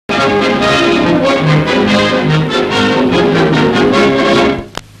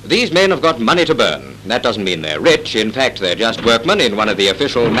These men have got money to burn. That doesn't mean they're rich. In fact, they're just workmen in one of the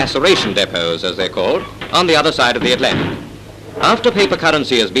official maceration depots, as they're called, on the other side of the Atlantic. After paper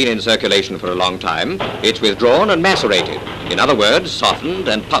currency has been in circulation for a long time, it's withdrawn and macerated. In other words, softened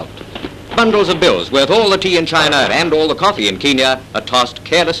and pulped. Bundles of bills worth all the tea in China and all the coffee in Kenya are tossed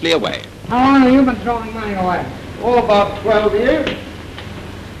carelessly away. How long have you been throwing money away? Oh, about 12 years.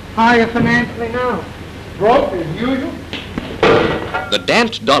 How are you financially now? Broke as usual. The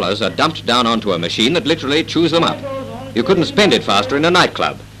damped dollars are dumped down onto a machine that literally chews them up. You couldn't spend it faster in a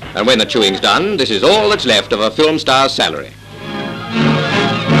nightclub. And when the chewing's done, this is all that's left of a film star's salary.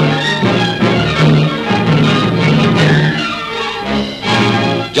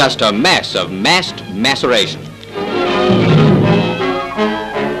 Just a mass of massed maceration.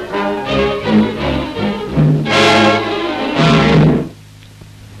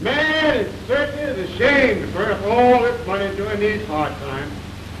 Man, it certainly is a shame to burn all this money during these hard times.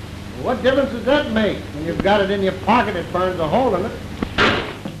 What difference does that make? When you've got it in your pocket, it burns a hole in it.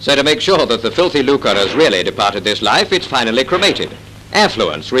 So to make sure that the filthy lucre has really departed this life, it's finally cremated.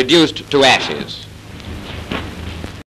 Affluence reduced to ashes.